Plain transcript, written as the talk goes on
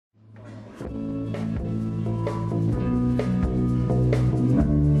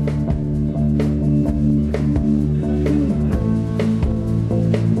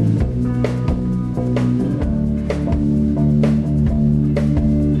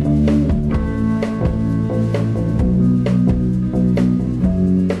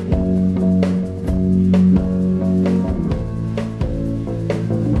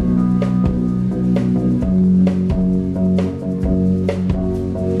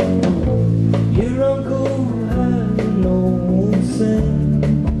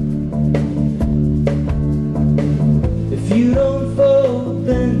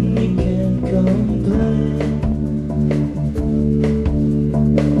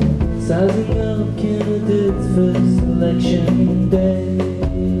Sizing up candidates for selection day.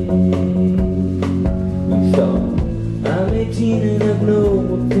 We thought, I'm 18 and have no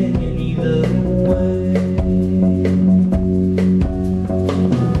opinion either way.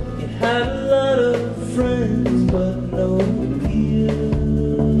 You had a lot of friends but no peers.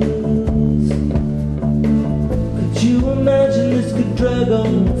 Could you imagine this could drag on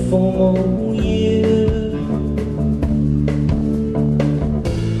for more years?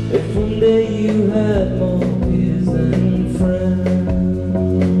 If one day you had more peers than friends,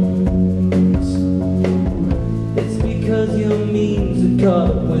 it's because your means are caught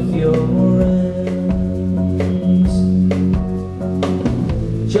up with your ends.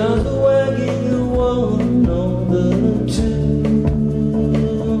 Just the wagging of one or the two,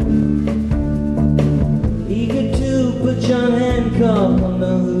 eager to put John Hancock on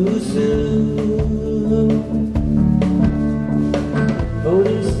the who's who.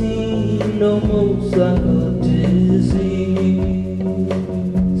 Voting seemed almost like a disease,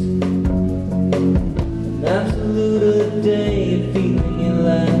 an absolute day of feeling ill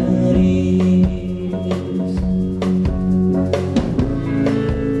at ease.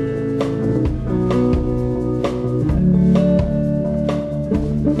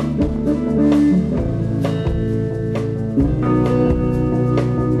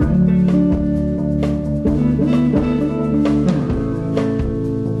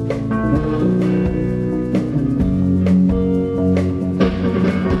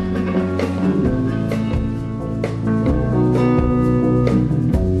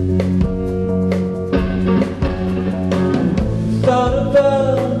 Thought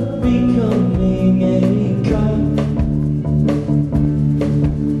about becoming a cop,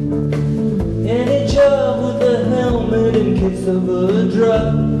 any job with a helmet in case of a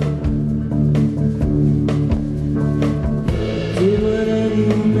drop. Did what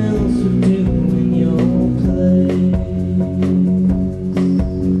anyone else would do in your place.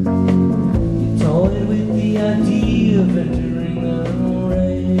 You toyed with the idea of entering the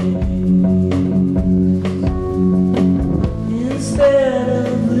race. Instead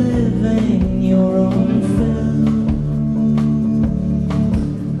of living your own film,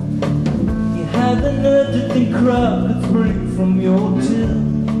 you had the nerve to think crap could spring from your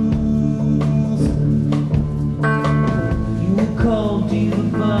tills. You were called to the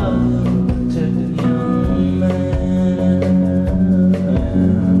bottom, protected young man.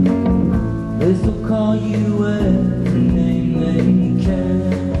 They still call you every name they can.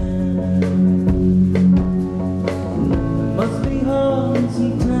 Must be hard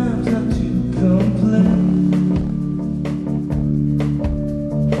sometimes not to complain.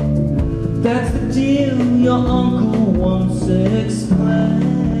 That's the deal your uncle once explained.